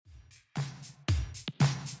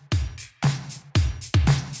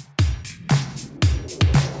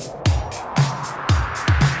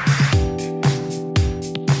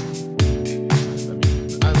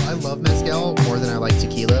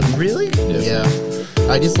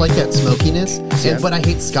I just like that smokiness. But I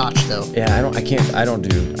hate Scotch though. Yeah, I can't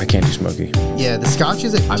do smoky. Yeah, the Scotch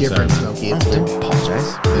is a different smoky. It's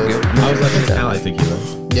Apologize. You're good. I was like an ally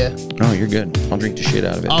tequila. yeah. No, you're good. I'll drink the shit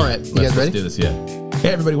out of it. All right, you guys Let's ready? do this, yeah. Hey,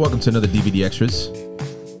 everybody, welcome to another DVD Extras.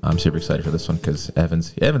 I'm super excited for this one because Evan's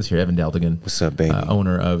here, Evan Daldigan. What's up, baby?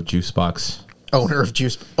 Owner of Juicebox. Owner of a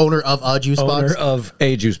juice box. Owner of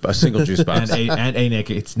a single juice box. and a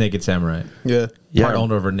Naked Samurai. Yeah. Part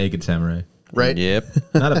owner of a Naked Samurai. Right. Yep.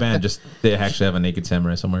 Not a band, just they actually have a Naked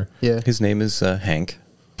Samurai somewhere. Yeah. His name is Hank.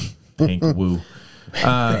 Hank Woo.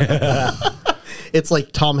 It's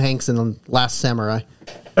like Tom Hanks in The Last Samurai.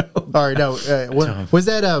 All right, no. Was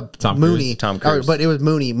that Tom Mooney? Cruise. Tom Cruise. But it was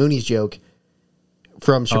Mooney's joke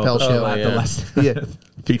from Chappelle's show. yeah. The last Yeah.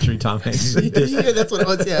 featuring Tom Hanks. Yeah, that's what it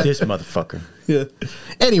was. Yeah. This motherfucker. Yeah.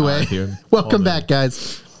 Anyway, Dude. welcome Oh, back,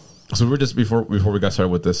 guys. So we're just before we got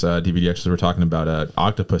started with this DVD Extras, we're talking about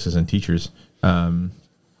octopuses and teachers. No,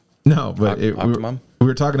 but Octomom? we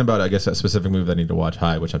were talking about, I guess, a specific movie that I need to watch,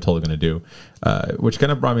 High, which I'm totally going to do, which kind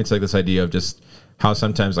of brought me to like this idea of just how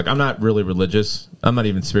sometimes, like, I'm not really religious, I'm not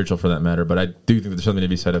even spiritual for that matter, but I do think that there's something to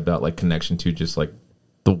be said about like connection to just like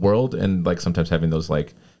the world and like sometimes having those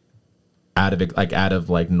like out of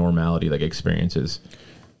normality like experiences.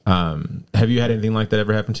 Have you had anything like that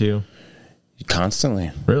ever happen to you?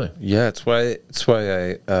 Constantly. Really? Yeah, it's why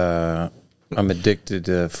I'm addicted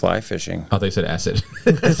to fly fishing. Oh, they said acid.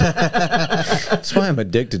 That's why I'm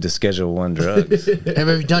addicted to Schedule 1 drugs. Have you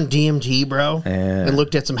ever done DMT, bro? Yeah. And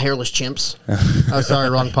looked at some hairless chimps? Oh,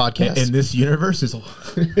 sorry, wrong podcast. In this universe is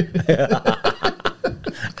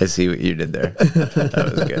I see what you did there.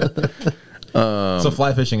 That was good. so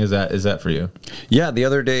fly fishing is that for you? Yeah, the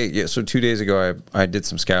other day, so 2 days ago, I did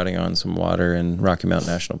some scouting on some water in Rocky Mountain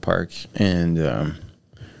National Park, and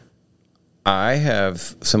I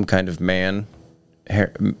have some kind of pheromone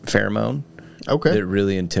Okay. that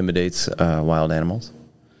really intimidates wild animals,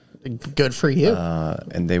 Good for you.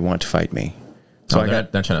 and they want to fight me. So they're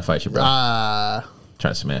not trying to fight you, bro. Uh,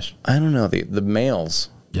 Trying to smash. I don't know, the males.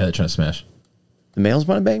 Yeah, they're trying to smash. The males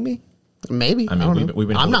want to bang me? maybe. I mean, don't know. we've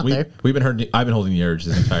been. I'm not I've there. been holding the urge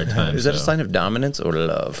this entire time. Is that a so sign of dominance or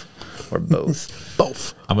love? Or both?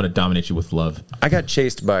 Both. I'm gonna dominate you with love. I got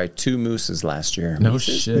chased by 2 mooses last year. No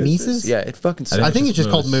shit. Mises? Yeah, it fucking sucked. I think it's just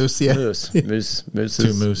Moose. called moose. Yeah. Mooses.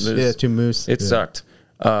 2 moose. Yeah, 2 moose. It sucked.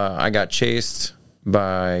 I got chased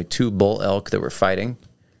by 2 bull elk that were fighting.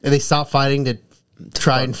 And they stopped fighting to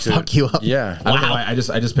try and fuck you up. Yeah. I don't know why. I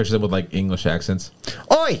just picture them with like English accents.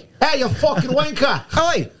 Oi! Hey, you fucking wanker!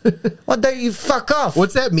 Oi! Why don't you fuck off?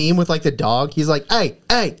 What's that meme with like the dog? He's like,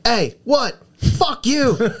 hey, what? Fuck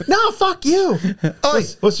you! No, fuck you! Oi!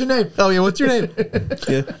 What's your name? Oh yeah, what's your name?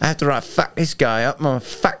 After I fuck this guy up, I'm gonna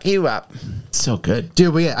fuck you up. So good.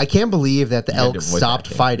 Dude, but yeah, I can't believe that the had to elk avoid stopped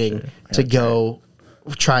that, fighting sure. to go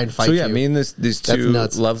try and fight So yeah, you. me and these 2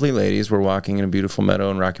 nuts. lovely ladies were walking in a beautiful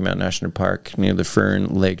meadow in Rocky Mountain National Park near the Fern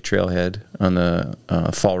Lake Trailhead on the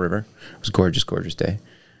Fall River. It was a gorgeous, gorgeous day.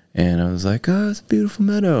 And I was like, oh, it's a beautiful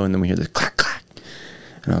meadow. And then we hear this clack, clack.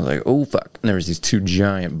 And I was like, oh, fuck. And there was these 2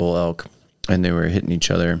 giant bull elk, and they were hitting each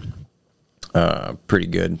other pretty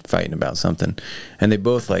good, fighting about something. And they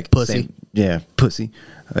both like... Pussy. Pussy.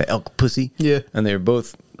 Elk pussy. Yeah. And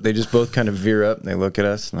they just both kind of veer up, and they look at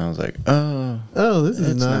us, and I was like, oh... this is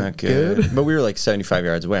It's not good. But we were like 75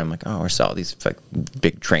 yards away. I'm like, oh, I saw these like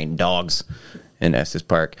big trained dogs in Estes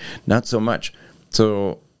Park. Not so much.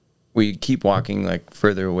 So we keep walking like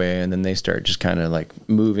further away, and then they start just kind of like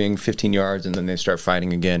moving 15 yards, and then they start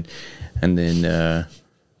fighting again. And then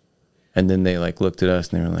they like looked at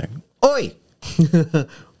us, and they were like, oi,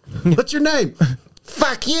 What's your name?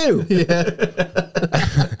 fuck you.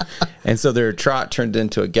 And so their trot turned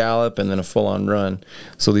into a gallop and then a full-on run.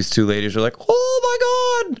 So these 2 ladies were like, oh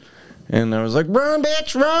my God. And I was like, run,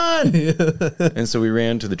 bitch, run. And so we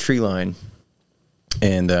ran to the tree line,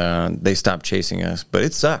 and they stopped chasing us. But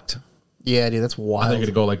it sucked. Yeah, dude, that's I wild. think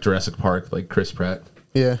it'd go like Jurassic Park, like Chris Pratt.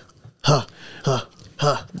 Yeah.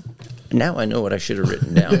 Now I know what I should have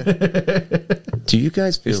written down. Do you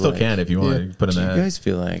guys feel You still like... can if you want to put in Do you that. guys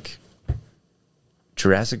feel like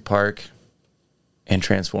Jurassic Park and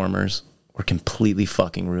Transformers were completely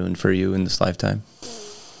fucking ruined for you in this lifetime?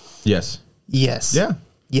 Yes. Yes. Yeah.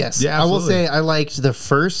 Yes. Yeah, I will absolutely. say I liked the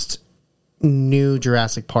first new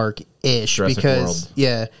Jurassic Park-ish Jurassic because World.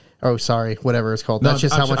 yeah. Oh, sorry, whatever it's called. No, That's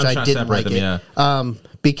just I'm how much trying I to didn't separate like them,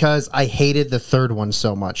 it. Because I hated the third one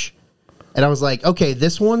so much. And I was like, okay,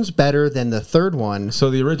 this one's better than the third one. So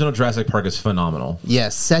the original Jurassic Park is phenomenal.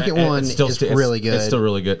 Yes, second And one it's still- is it's- really good. It's still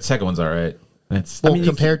really good. Second one's all right. It's well,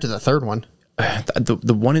 compared to the third one.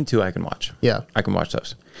 The 1 and 2 I can watch. Yeah. I can watch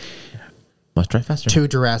those. Must drive faster. 2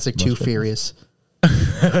 Jurassic, 2 Most Furious.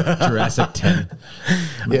 Jurassic 10.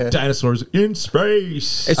 Yeah. Dinosaurs in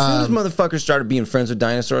space. As soon as motherfuckers started being friends with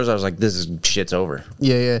dinosaurs, I was like, this is shit's over.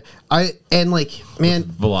 Yeah. Man,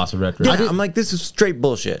 Velociraptor. Yeah, I'm like, this is straight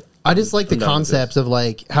bullshit. I just like the I'm done with concepts of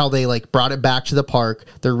like how they like brought it back to the park.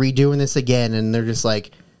 They're redoing this again, and they're just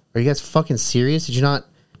like, "Are you guys fucking serious? Did you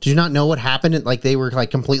not know what happened?" And, like, they were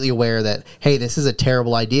like completely aware that, hey, this is a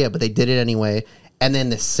terrible idea, but they did it anyway. And then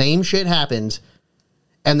the same shit happened.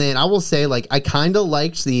 And then I will say, like, I kind of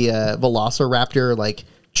liked the Velociraptor like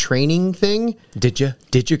training thing. Did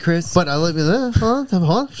you, Chris? But I like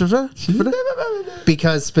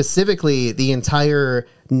because specifically the entire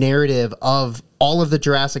narrative of all of the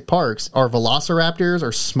Jurassic Parks are velociraptors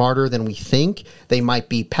are smarter than we think. They might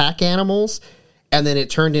be pack animals. And then it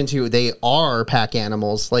turned into they are pack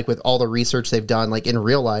animals, like with all the research they've done, like in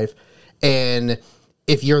real life. And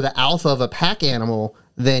if you're the alpha of a pack animal,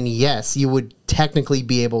 then yes, you would technically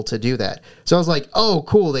be able to do that. So I was like, oh,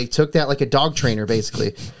 cool. They took that like a dog trainer,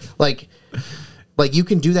 basically. like you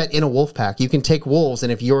can do that in a wolf pack. You can take wolves,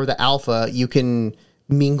 and if you're the alpha, you can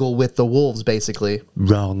mingle with the wolves, basically.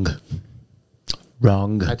 Wrong.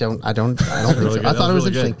 I don't think so. good. I thought it was That was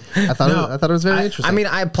really interesting. I thought it was very interesting. I mean,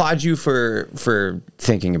 I applaud you for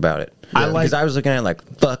thinking about it. Because I was looking at it like,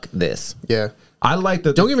 fuck this. yeah. I like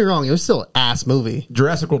the Don't get me wrong, it was still an ass movie.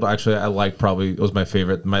 Jurassic World. Actually, I like probably was my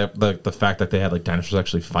favorite. The fact that they had like dinosaurs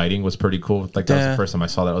actually fighting was pretty cool. Like that was the first time I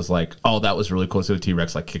saw that. I was like, oh, that was really cool. So the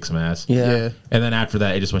T-Rex like kick some ass. Yeah. And then after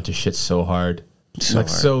that, it just went to shit so hard,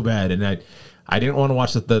 so bad. And I didn't want to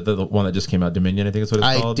watch the one that just came out, Dominion. I think is what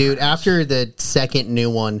it's called. Dude, after the second new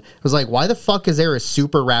one, I was like, why the fuck is there a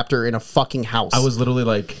super raptor in a fucking house? I was literally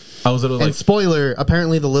like, and spoiler,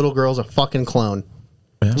 apparently the little girl's a fucking clone.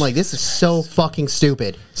 I'm like, this is so fucking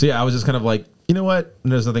stupid. so yeah, I was just kind of like, you know what?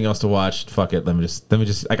 There's nothing else to watch. Fuck it. Let me just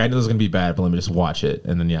like, I know this is gonna be bad, but let me just watch it.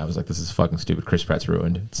 And then yeah, I was like, this is fucking stupid. Chris Pratt's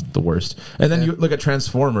ruined. It's the worst. And then you look at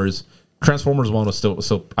Transformers. Transformers 1 was still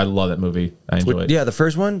so. I love that movie. I enjoy it. Yeah, the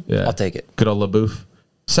first one, Yeah. I'll take it. Good old LaBouffe.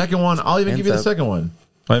 Second one, I'll even give you the second one.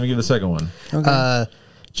 I'll even give you the second one.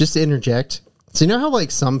 Just to interject, so you know how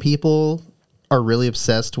like some people are really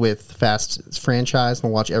obsessed with Fast franchise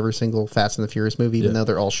and watch every single Fast and the Furious movie, even though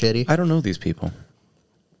they're all shitty? I don't know these people.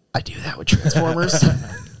 I do that with Transformers.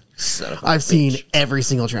 Son of a I've seen bitch. every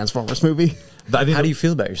single Transformers movie. I think How do you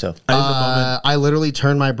feel about yourself? I literally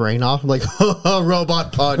turned my brain off. I'm like,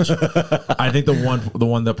 robot punch. I think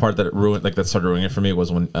the part that it ruined, like that started ruining it for me,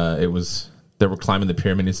 was when they were climbing the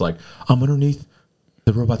pyramid. He's like, I'm underneath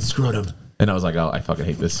the robot scrotum, and I was like, oh, I fucking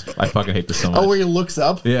hate this. I fucking hate this so much. Oh, where he looks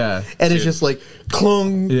up? Yeah, And it's just like,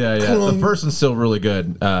 clung. yeah. clung. The first one's still really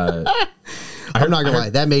good. I'm not going to lie.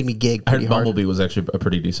 That made me gig I pretty heard hard. Bumblebee was actually a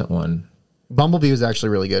pretty decent one. Bumblebee was actually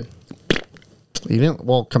really good.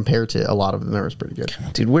 Compared to a lot of them, it was pretty good.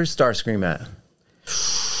 Dude, where's Starscream at?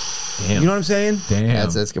 Damn. You know what I'm saying? Damn.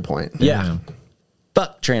 That's a good point. Yeah. Damn.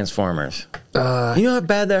 Fuck Transformers. You know how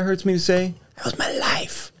bad that hurts me to say? That was my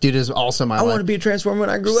life. Dude, is also my I life. wanted to be a Transformer when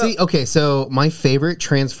I grew See, up. okay, so my favorite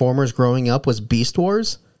Transformers growing up was Beast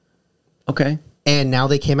Wars, Okay. and now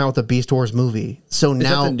they came out with a Beast Wars movie. So Is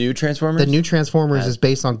now that the new Transformers? the new Transformers is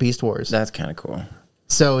based on Beast Wars. That's kind of cool.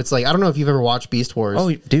 So it's like, I don't know if you've ever watched Beast Wars.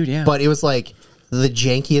 Oh, dude, yeah. But it was like the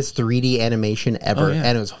jankiest 3D animation ever, Oh, yeah.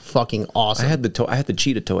 and it was fucking awesome. I had the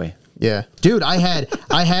cheetah toy. Yeah, dude, I had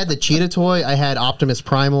the Cheetah toy, I had Optimus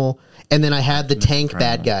Primal, and then I had the tank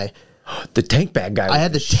bad guy. The tank bad guy. I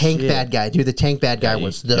had the tank bad guy, dude. The tank bad guy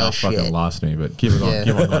was the Y'all shit. fucking lost me, but keep it going. Yeah.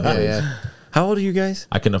 Keep on going. Yeah, please. yeah. How old are you guys?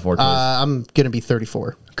 I can afford toys. I'm gonna be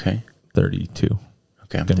 34. Okay. 32.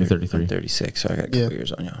 Okay, I'm Gonna be 33. I'm 36, so I got a couple Yeah.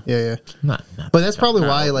 years on you. Yeah. Not But that's probably not-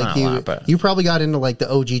 why, like not a lot, but- you probably got into like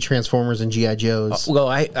the OG Transformers and GI Joes. Well,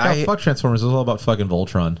 Oh, fuck Transformers. It was all about fucking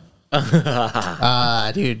Voltron.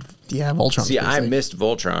 Dude, yeah, Voltron. see, I missed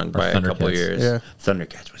Voltron by a couple Thundercats. years. Yeah.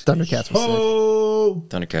 Thundercats was Thundercats was sick. Oh,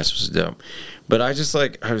 Thundercats was dope. But I just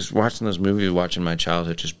like I was watching those movies, watching my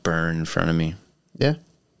childhood just burn in front of me Yeah.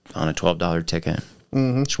 on a $12 ticket.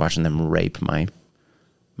 Just watching them rape my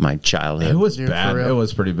childhood. it was Dude, for bad. real. It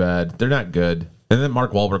was pretty bad. They're not good. And then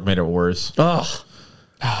Mark Wahlberg made it worse. Oh,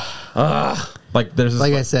 Like there's this,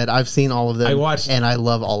 Like I said, I've seen all of them. I watched- and I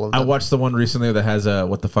love all of I them. watched the one recently that has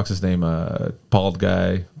what the fuck's his name? Bald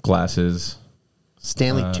guy, glasses.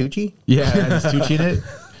 Stanley Tucci. Yeah, has Tucci in it.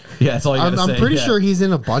 Yeah, that's all you I'm gotta say. pretty Yeah. sure he's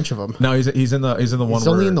in a bunch of them. No, he's in the one. He's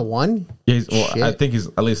only where- in the one. Yeah, I Shit. think he's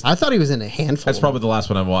at least. I thought he was in a handful. That's of probably the last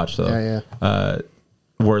one I've watched. Though. Yeah.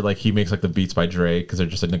 where like he makes like the Beats by Dre because they're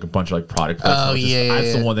just like a bunch of like product placement. Oh, which is- yeah, that's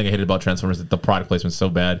yeah. the one thing I hated about Transformers, that the product placement's so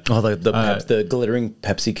bad. Oh, the glittering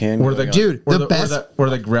Pepsi can. Where the going on. Dude, where the best. where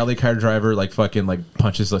the rally car driver like fucking like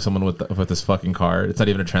punches like someone with this fucking car. It's not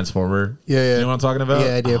even a Transformer. Yeah. You know what I'm talking about?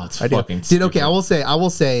 Yeah, I do. Oh, it's I do. fucking Dude, okay, stupid. I will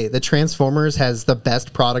say the Transformers has the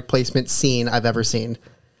best product placement scene I've ever seen.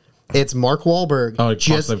 It's Mark Wahlberg Oh, he pops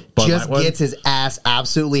just the Bud Light one? gets his ass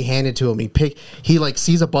absolutely handed to him. He like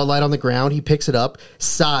sees a Bud Light on the ground, he picks it up,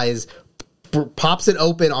 sighs, pops it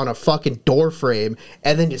open on a fucking door frame,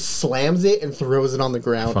 and then just slams it and throws it on the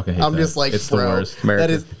ground. fucking hate I'm that. just like, It's the bro, worst.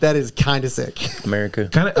 America. that is kind of sick. America.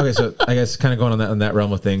 Kind of okay. So I guess kind of going on that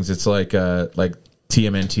realm of things. It's like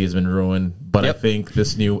TMNT has been ruined, but Yep. I think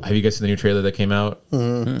this new. Have you guys seen the new trailer that came out?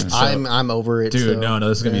 I'm over it, Dude, so, no,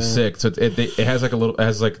 this is gonna be sick. So it has like it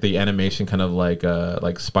has like the animation kind of like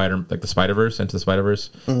the Spider-Verse, Into the Spider-Verse.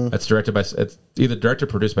 It's directed by it's either directed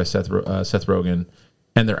or produced by Seth Rogen,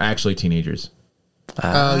 and they're actually teenagers.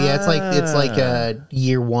 Oh yeah, it's like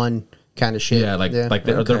year one kind of shit. Yeah, like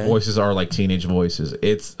their voices are like teenage voices.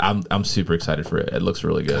 I'm super excited for it. It looks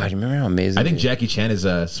really good. God, you remember how amazing? I think Jackie Chan is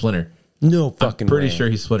Splinter. No fucking. Pretty way. sure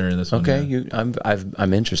he's Splinter in this one. Okay, yeah.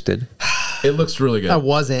 I'm interested. It looks really good. I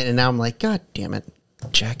wasn't, and now I'm like, God damn it.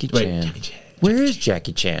 Jackie Wait, Chan. Jackie Chan. Where is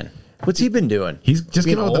Jackie Chan? What's he been doing? He's just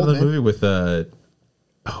being came out with old, another man. movie with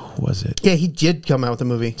who was it? Yeah, he did come out with a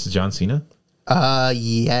movie. It's John Cena.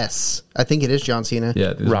 Yes, I think it is John Cena.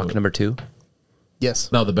 Yeah, this Rock movie. number 2.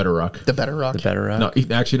 Yes, No, the Better Rock. the Better Rock. The Better Rock. No,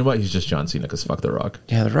 actually, you know what? He's just John Cena because fuck the Rock.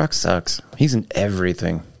 Yeah, The Rock sucks. He's in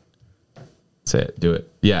everything. Say it, do it.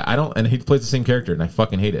 Yeah, I don't, and he plays the same character, and I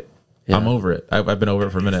fucking hate it. Yeah. I'm over it. I've been over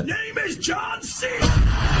it for a minute. Name is John Cena.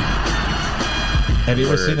 Have you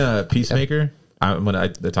ever seen a Peacemaker? When I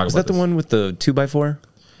talk about Is that the this. one with the 2x4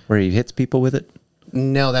 where he hits people with it?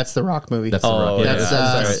 No, that's the Rock movie. That's the Rock. Yeah, that's,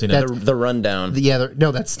 I've seen it. that's- The rundown.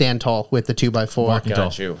 no, that's Stand Tall with the 2x4. Walking Tall.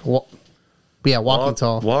 Got you. Walking Walk-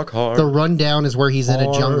 Tall. walk hard. The Rundown is where he's in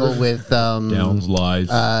a jungle with Downs lies.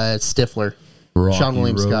 Stifler, Rocky Sean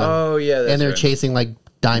William Road. Scott. Oh, yeah, that's and they're right. chasing like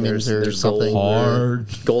diamonds or something. Hard.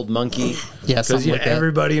 Gold monkey. Yeah, Because something like that.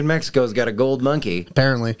 everybody in Mexico's got a gold monkey.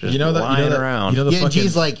 Apparently. You know that. lying around. You know the Yeah, and fucking.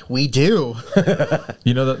 G's like, we do.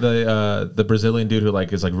 You know that the Brazilian dude who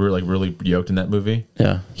like is like really yoked in that movie.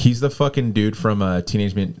 Yeah. He's the fucking dude from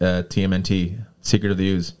TMNT, Secret of the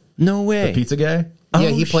Ooze, No way. the pizza guy. Yeah,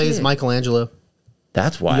 Oh, he plays shit. Michelangelo.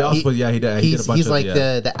 That's wild. He also, he did a bunch He's of like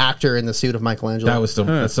yeah. the actor in the suit of Michelangelo. That was still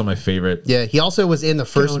that's still my favorite. yeah, he also was in the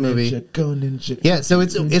first movie. Go ninja. Yeah, so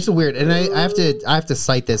it's weird, and I have to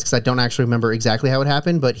cite this because I don't actually remember exactly how it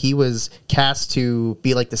happened, but he was cast to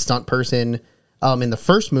be like the stunt person in the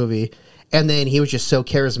first movie, and then he was just so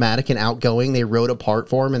charismatic and outgoing. They wrote a part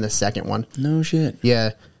for him in the second one. No shit.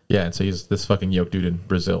 Yeah, Yeah, and so he's this fucking yoked dude in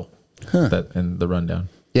Brazil. That and the rundown.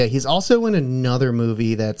 yeah, he's also in another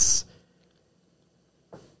movie that's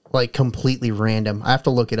like completely random. I have to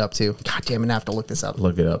look it up too. God damn it, I have to look this up.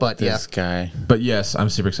 Look it up. But yeah, This guy. But yes, I'm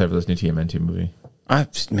super excited for this new TMNT movie.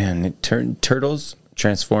 Man, Turtles,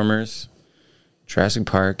 Transformers, Jurassic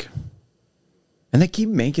Park. And they keep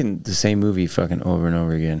making the same movie fucking over and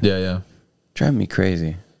over again. Yeah, yeah. Driving me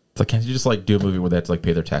crazy. It's like, can't you just like do a movie where they have to like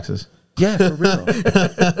pay their taxes? Yeah, for real.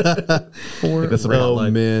 Like, that's about oh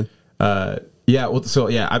like, man, yeah. Well, so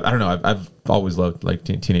yeah, I don't know. I've always loved like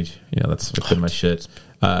teenage. You know, that's been my shit.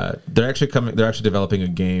 They're actually developing a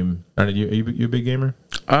game. Are you a big gamer?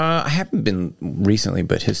 I haven't been recently,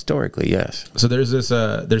 but historically, yes. So there's this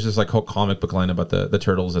like whole comic book line about the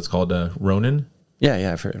turtles. That's called Ronin.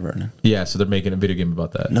 Yeah, I've heard of Ronan. Yeah, so they're making a video game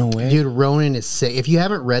about that. No way. dude, Ronin is sick. If you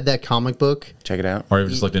haven't read that comic book, Check it out. Or I've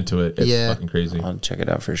just looked into it. It's Yeah. fucking crazy. I'll check it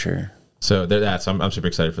out for sure. So that's I'm super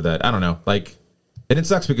excited for that. I don't know, like, and it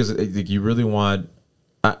sucks because you really want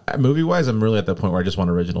movie wise. I'm really at that point where I just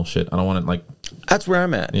want original shit. I don't want it like That's where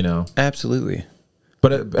I'm at. you know. Absolutely.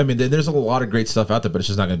 But I mean, there's a lot of great stuff out there, but it's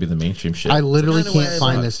just not going to be the mainstream shit. I literally Kinda can't why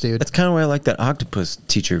find sucks. this, dude. That's kind of why I like that octopus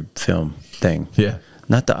teacher film thing. Yeah.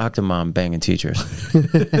 Not the Octomom banging teachers.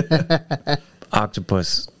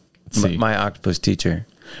 Octopus. See. My octopus teacher.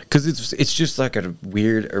 Because it's just like a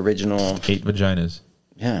weird original. 8 vaginas.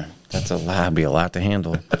 Yeah, that'd be a lot to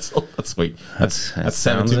handle. That's sweet. That's 7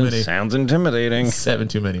 sounds, too many. sounds intimidating. 7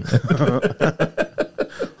 too many.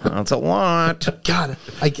 That's a lot. God,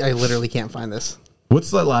 I literally can't find this.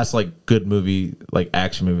 What's the last like good movie, like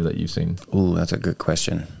action movie that you've seen? Ooh, that's a good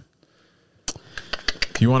question.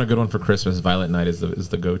 If you want a good one for Christmas, Violent Night is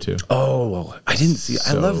the go to. Oh, I didn't see.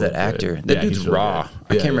 I So love that good. actor. That Yeah, dude's he's really raw. good.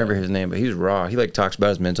 I Yeah, can't remember yeah. his name, but he's raw. He like talks about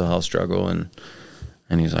his mental health struggle and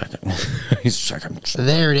he's like, he's just like, I'm so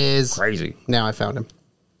There it is. crazy. Now I found him.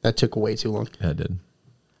 That took way too long. Yeah, I did.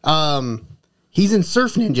 He's in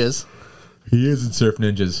Surf Ninjas. He is in Surf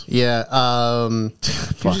Ninjas. Yeah.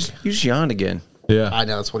 You just yawned again. Yeah. I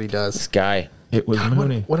know that's what he does. This guy. It was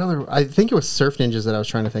Mooney. What other? I think it was Surf Ninjas that I was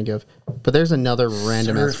trying to think of, but there's another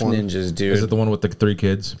random ass Surf one. Ninjas, dude. Is it the one with the 3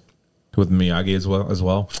 kids? With Miyagi as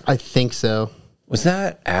well? I think so. Was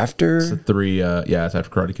that after? The 3, yeah, it's after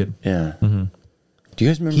Karate Kid. Yeah. Mm-hmm. Do you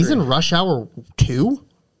guys remember? He's in Rush Hour 2.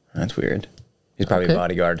 That's weird. He's probably Okay. a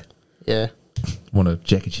bodyguard. Yeah. One of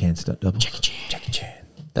Jackie Chan's stunt doubles. Jackie Chan.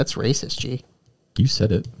 That's racist, G. You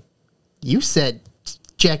said it. You said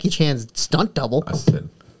Jackie Chan's stunt double. I said.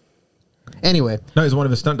 Anyway, No, he's one of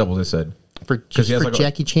his stunt doubles, I said. for he has like a-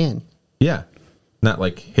 Jackie Chan. Yeah. Not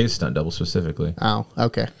like his stunt double specifically. Oh,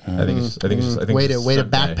 okay. I think it's Way to it's a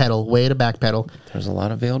stunt guy. backpedal. Way to backpedal. There's a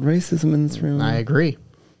lot of veiled racism in this room. I agree.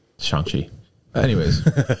 Shang-Chi. Anyways.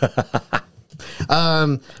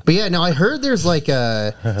 But yeah, no, I heard there's like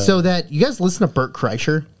so that you guys listen to Bert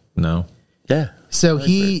Kreischer. No. Yeah. So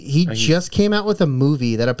he just came out with a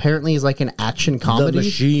movie that apparently is like an action comedy. The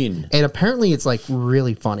Machine. And apparently it's like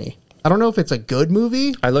really funny. I don't know if it's a good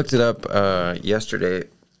movie. I looked it up yesterday,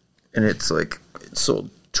 and it's like it sold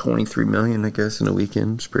 23 million, I guess, in a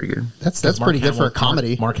weekend. It's pretty good. That's Mark pretty good for a Hamill-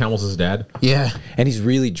 comedy. Mark Hamill's his dad. Yeah. And he's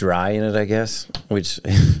really dry in it, I guess, which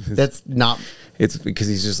That's not it's because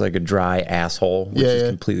he's just like a dry asshole, which Yeah, is yeah.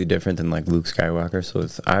 completely different than like Luke Skywalker. So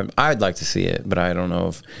I'd like to see it, but I don't know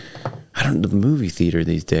if I don't know the movie theater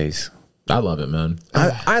these days. I love it, man.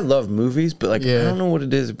 I love movies, but like Yeah. I don't know what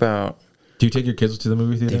it is about. Do you take your kids to the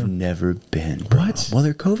movie theater? They've never been. Bro. What? Well,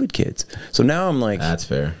 they're COVID kids. So now I'm like, That's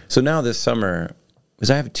fair. so now this summer, because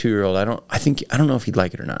I have a 2-year-old, I don't know if he'd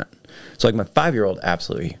like it or not. So like my 5-year-old,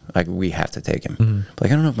 absolutely, like we have to take him. But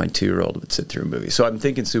like I don't know if my 2-year-old would sit through a movie. So I'm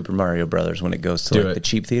thinking Super Mario Brothers when it goes to Do like it. the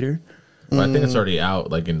cheap theater, Well, I think it's already out,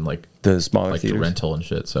 like in like the smaller the theaters. rental and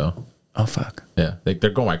shit. So Oh fuck. yeah, they're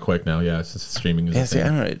going by quick now. Yeah, it's just streaming. Is Yeah, a see, I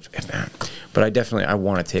thing. don't know, but I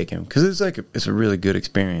want to take him because it's a really good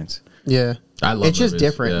experience. Yeah. I love it's just movies,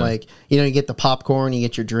 different. yeah. Like, you get the popcorn, you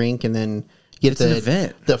get your drink, and then you get It's an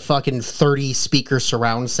event. the fucking 30 speaker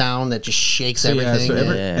surround sound that just shakes So, everything. so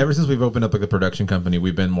Yeah. ever since we've opened up like the production company,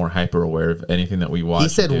 we've been more hyper aware of anything that we watch. He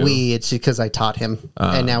said and do. we, it's because I taught him,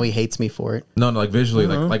 and now he hates me for it. No, like visually,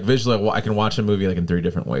 like visually, I can watch a movie like in 3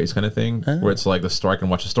 different ways, kind of thing. Where it's like the story, I can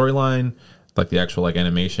watch the storyline, like the actual like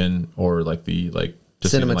animation, or like the like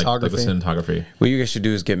just even, like the cinematography. What you guys should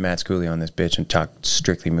do is get Matt Scully on this bitch and talk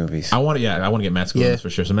strictly movies. I want to get Matt Scully on Yeah. this for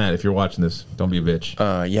sure. So Matt, if you're watching this, don't be a bitch.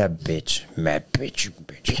 Yeah, bitch, Matt, bitch.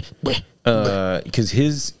 Because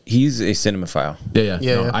he's a cinemaphile. Yeah.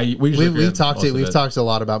 Yeah, No, yeah. we usually agree We've on talked most of we've it. talked a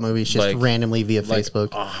lot about movies just Like- randomly via Like Facebook.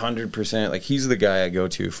 100%. Like he's the guy I go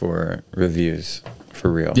to for reviews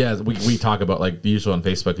for real. Yeah, we talk about like usually on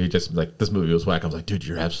Facebook. He just like this movie was whack. I was like, dude,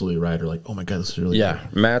 you're absolutely right. Or like, oh my god, this is really Yeah,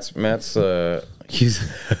 good. Matt's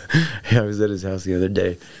he's I was at his house the other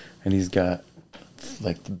day and he's got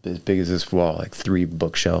like as big as this wall, like 3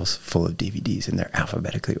 bookshelves full of DVDs and they're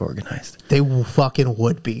alphabetically organized. They fucking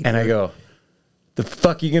would be. And I go, the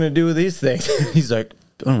fuck you gonna do with these things? He's like,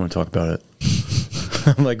 I don't want to talk about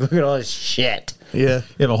it. I'm like, look at all this shit. Yeah.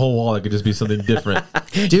 You have a whole wall that could just be something different.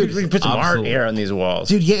 Dude, we put some art Absolutely. here on these walls.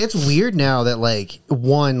 Dude, yeah, it's weird now that like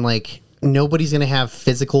nobody's gonna have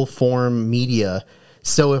physical form media.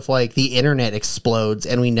 So if like the internet explodes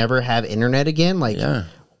and we never have internet again, like Yeah.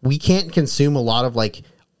 we can't consume a lot of like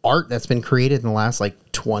art that's been created in the last like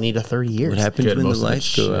 20 to 30 years. What happens Good, when the most of that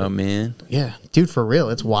lights go shit. out, man? Yeah, dude, for real,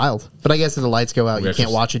 it's wild. But I guess if the lights go out, We you actually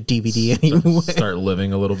can't watch a DVD anymore. Start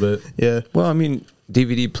living a little bit. Yeah, Well, I mean,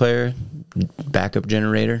 DVD player, backup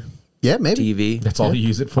generator, yeah, maybe. TV, That's all you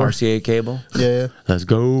use it for. RCA cable. Yeah, Let's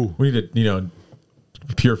go. We need to,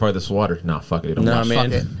 purify this water. Nah, fuck it. Nah, Watch,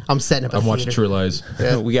 man. fuck it. I'm setting up. I'm a watching theater. True Lies.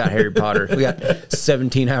 We got Harry Potter. We got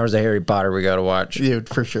 17 hours of Harry Potter we got to watch. dude,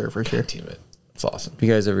 for sure, for sure. Damn it. It's awesome.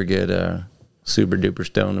 You guys ever get super duper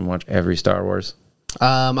stoned and watch every Star Wars?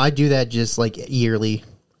 I do that just like yearly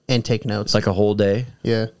and take notes. It's like a whole day.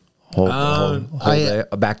 yeah, Whole I- day.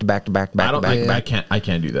 Back to back to back to back I don't. to back. I, I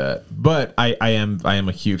can't do that. But I am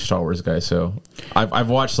a huge Star Wars guy. So I've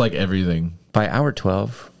watched like everything. By hour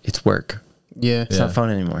 12, it's work. yeah. It's not fun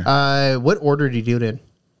anymore. What order do you do it in?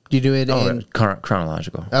 Do you do it in?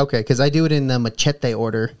 Chronological. Okay, because I do it in the machete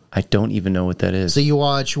order. I don't even know what that is. So you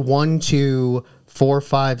watch 1, 2, 4,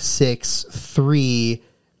 5, 6, 3,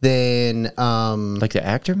 then like the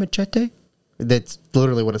actor Machete? that's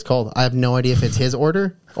literally what it's called. I have no idea if it's his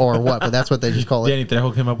order or what, but that's what they just call it. Danny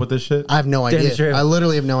Trejo came up with this shit. I have no Danny idea. Trejo. I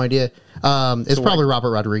literally have no idea. It's probably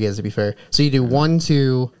Robert Rodriguez, to be fair. So you do 1,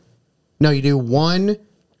 2. No, you do 1,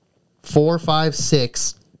 4, 5,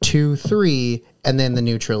 6, 2, 3, and then the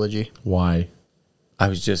new trilogy. Why? I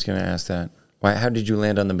was just going to ask that. Why? How did you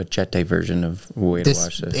land on the Machete version of Way to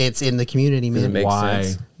Watch This? It's in the community, Does it man. make Why?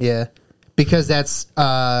 sense? Yeah, because that's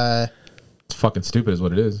It's fucking stupid, is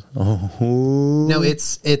what it is. no,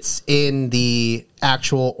 it's in the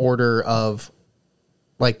actual order of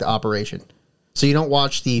like the operation. So you don't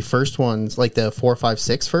watch the first ones, like the 4, 5,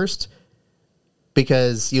 6 first,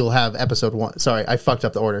 because you'll have episode 1. Sorry, I fucked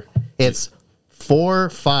up the order. It's 4,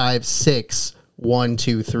 5, 6, 1,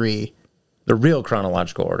 2, 3. The real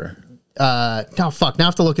chronological order. No, fuck. Now I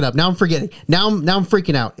have to look it up. Now I'm forgetting. Now I'm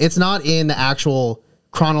freaking out. It's not in the actual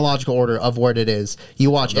chronological order of what it is.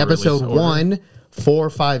 You watch The episode release order. 1, 4,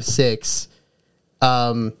 5, 6,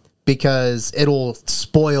 because it'll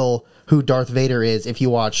spoil who Darth Vader is if you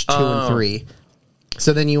watch 2 and 3.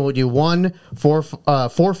 So then you will do 1, 4,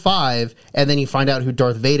 5, and then you find out who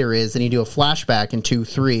Darth Vader is. Then you do a flashback in 2,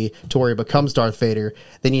 3 to where he becomes Darth Vader.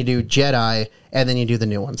 Then you do Jedi, and then you do the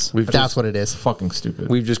new ones. That's what it is. Fucking stupid.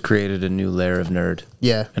 We've just created a new layer of nerd.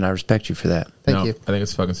 Yeah. And I respect you for that. Thank you. I think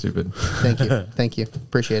it's fucking stupid. Thank you. Thank you.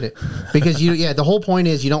 Appreciate it. Because the whole point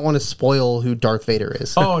is you don't want to spoil who Darth Vader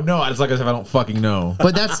is. Oh no, it's like as if I don't fucking know.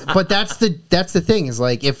 But that's the thing is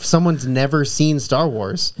like if someone's never seen Star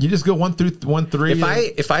Wars, You just go 1 through 1, 3.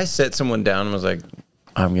 If I set someone down and was like,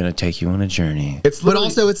 I'm gonna take you on a journey. it's but literally,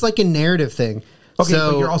 also it's like a narrative thing. okay,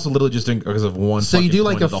 so but you're also literally just doing because of one. So you fucking do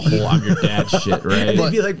like point of a- the whole I'm your dad shit, right? And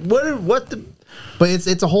they'd be like, what the? but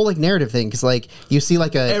it's a whole like narrative thing because like you see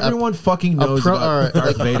like Everyone fucking knows about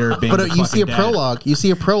Darth Vader being. but the you see a fucking dad. prologue. You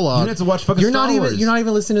see a prologue. You don't have to watch fucking You're Star not Wars.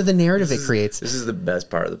 even listening to the narrative it creates. This is the best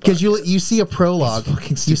part of the podcast. Because you see a prologue, It's fucking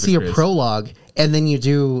you stupid, see a Chris. prologue, and then you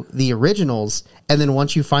do the originals, and then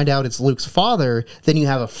once you find out it's Luke's father, then you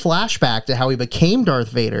have a flashback to how he became Darth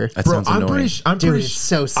Vader. That Bro, sounds I'm annoying. pretty. Dude, it's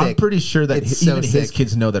so I'm sick. pretty sure that It's so even his sick.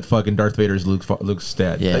 kids know that fucking Darth Vader is Luke's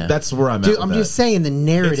dad. Yeah. Like, that's where I'm Dude, at. I'm with just that. saying the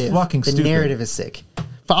narrative. It's fucking the stupid. narrative is sick.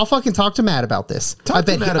 I'll fucking talk to Matt about this. Talk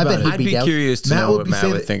to Matt about it. he'd I'd be down. curious to know what Matt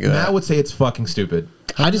would think of Matt that. would say it's fucking stupid.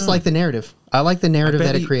 I just like the narrative. I like the narrative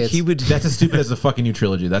Bet that it creates. He would. That's as stupid as the fucking new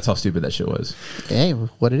trilogy. That's how stupid that shit was. Hey,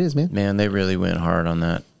 what it is, man. Man, they really went hard on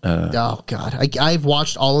that. Oh god, I've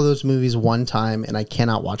watched all of those movies one time, and I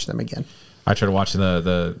cannot watch them again. I tried watching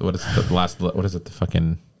the what is the last what is it the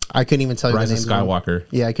fucking I couldn't even tell you Rise the of names. them. Skywalker.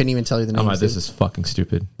 Yeah, I couldn't even tell you the names. I'm like, this dude. is fucking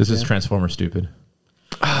stupid. This is Transformer stupid.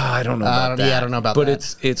 I don't know about that. yeah, I don't know about but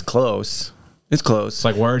that. it's close. It's close. It's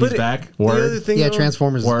like word, But he's back. The Word. other thing, Yeah, though,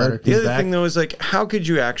 Transformers is Word. better. The He's other back. thing though is like, how could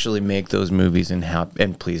you actually make those movies and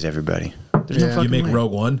please everybody? There's no Yeah. fucking You make way.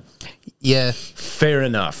 Rogue One. Yeah, Fair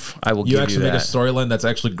enough. I will You give actually you make a that. storyline that's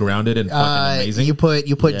actually grounded and fucking amazing. you put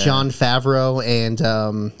Yeah. John Favreau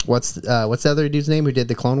and what's the other dude's name who did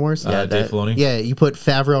the Clone Wars? Yeah, Dave that- Filoni. Yeah, you put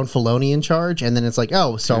Favreau and Filoni in charge, and then it's like,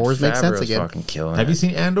 oh, Star Dude, Wars makes sense Favreau's again. Fucking killing Have it. you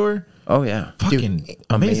seen Andor? Oh yeah, Fucking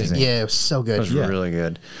amazing. amazing. Yeah, it was so that good. was Yeah. really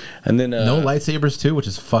good. And then No lightsabers too, which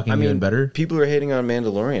is fucking I mean, even better. people are hating on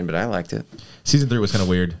Mandalorian, but I liked it. Season 3 was kind of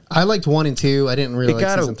weird. I liked 1 and 2. I didn't really It like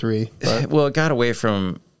got season 3. But Well, it got away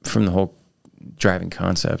from the whole driving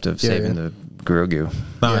concept of Yeah, saving yeah. the Grogu.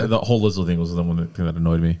 No, Yeah. the whole Lizzo thing was the one thing that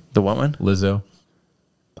annoyed me. The what one? Lizzo.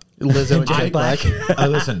 Lizzo and Jack Black.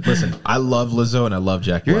 Listen. I love Lizzo and I love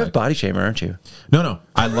Jack You're Black. a body shamer, aren't you? No.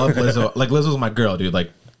 I love Lizzo. Like Lizzo's my girl, dude.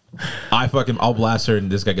 Like I'll blast her,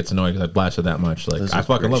 and this guy gets annoyed because I blast her that much. Like Lizzo's I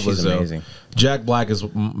fucking great. love She's Lizzo. amazing. Jack Black is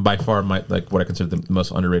by far my what I consider the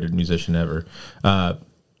most underrated musician ever.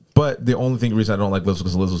 But the only reason I don't like Lizzo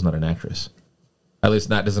is because Lizzo's not an actress. At least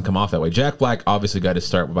that doesn't come off that way. Jack Black obviously got his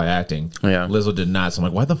start by acting. Yeah. Lizzo did not. So I'm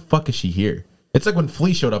like, why the fuck is she here? It's like when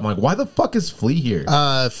Flea showed up. I'm like, why the fuck is Flea here?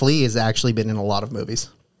 Flea has actually been in a lot of movies.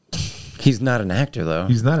 He's not an actor though.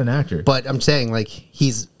 He's not an actor. But I'm saying, like,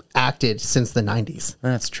 he's acted since the 90s.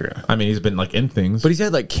 That's true. I mean, he's been like in things. But he's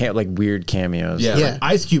had like weird cameos. yeah, Yeah. like,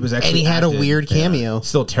 Ice Cube is actually And he had a acted. weird cameo.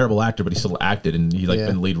 Still a terrible actor, but he still acted and he like Yeah.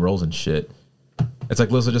 been lead roles and shit. It's like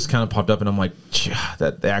Lizzo just kind of popped up and I'm like,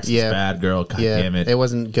 that the accent's Yeah. bad, girl. God Yeah, damn it. it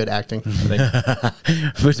wasn't good acting. I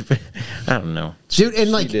think- But I don't know. Dude,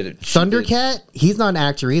 and like did it. She Thundercat, he's not an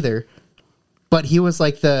actor either. But he was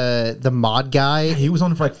like the mod guy. he was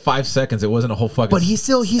on for like 5 seconds. It wasn't a whole fucking. But he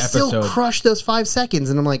still episode. crushed those 5 seconds,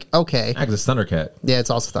 and I'm like, okay, Acts as Thundercat. yeah, it's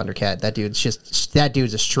also Thundercat. That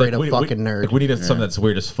dude's a straight up fucking nerd. Like, we need something that's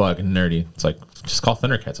weird as fuck and nerdy. It's like just call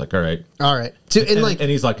Thundercat. It's like all right. All right, dude, and like and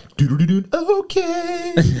he's like doo doo doo.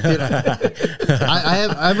 Okay.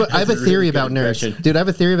 I have a theory about nerds, impression. dude. I have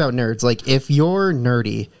a theory about nerds. Like, if you're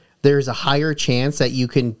nerdy, there's a higher chance that you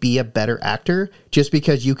can be a better actor just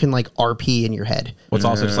because you can like RP in your head. What's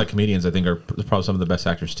also just like comedians, I think, are probably some of the best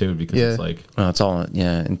actors too because Yeah. it's like Well, it's all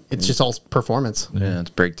yeah. And, It's just all performance. yeah,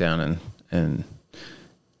 it's breakdown and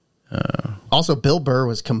Also, Bill Burr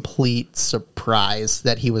was complete surprise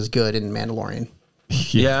that he was good in Mandalorian.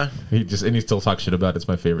 Yeah. He still talks shit about it. It's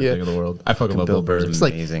my favorite Yeah. thing in the world. I fucking love Bill Burr. Burr's It's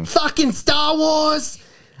like, amazing. fucking Star Wars.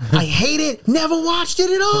 I hate it. Never watched it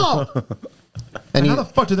at all. And How the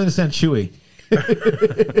fuck do they understand Chewie?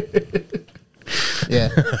 yeah,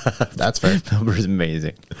 that's fair. Bill Burr's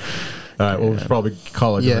amazing. All right, well, we should probably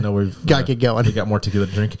call it. 'cause Yeah. I know we've Gotta get going. We got more tequila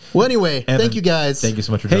to drink. Well, anyway, Evan, thank you guys. Thank you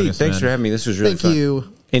so much for joining Hey, us. thanks man. for having me. This was really Thank fun.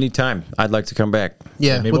 you. Anytime. I'd like to come back.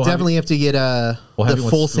 Yeah, maybe we'll we'll have definitely have to get We'll have the you when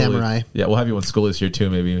full school is- samurai. Yeah, we'll have you when school is here too.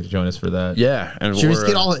 Maybe to join us for that. Yeah. And Should we just we're,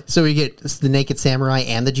 get all? So we get the naked samurai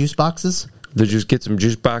and the juice boxes. Just get some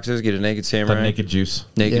juice boxes, get a naked samurai. Some naked juice.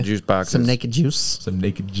 Naked Yeah. juice boxes. Some naked juice. Some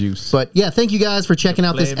naked juice. But yeah, thank you guys for checking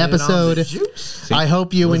out this Blame it on episode. the juice. I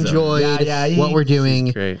hope you What's up? enjoyed Yeah, yeah, what we're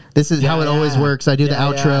doing. great. This is how it always works. I do the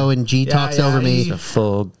Yeah, outro yeah. and G Yeah, talks yeah, over me. yeah. A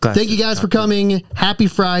full glass. Thank you guys for coming. Happy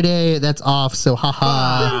Friday. That's off. So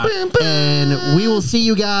haha. And we will see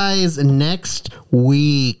you guys next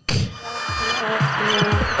week.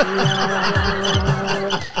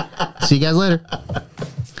 See you guys later.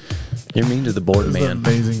 You're mean to the board, It's the man.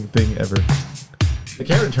 amazing thing ever. The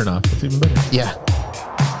camera turn off. It's even better. Yeah.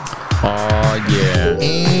 Oh, yeah.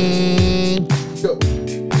 And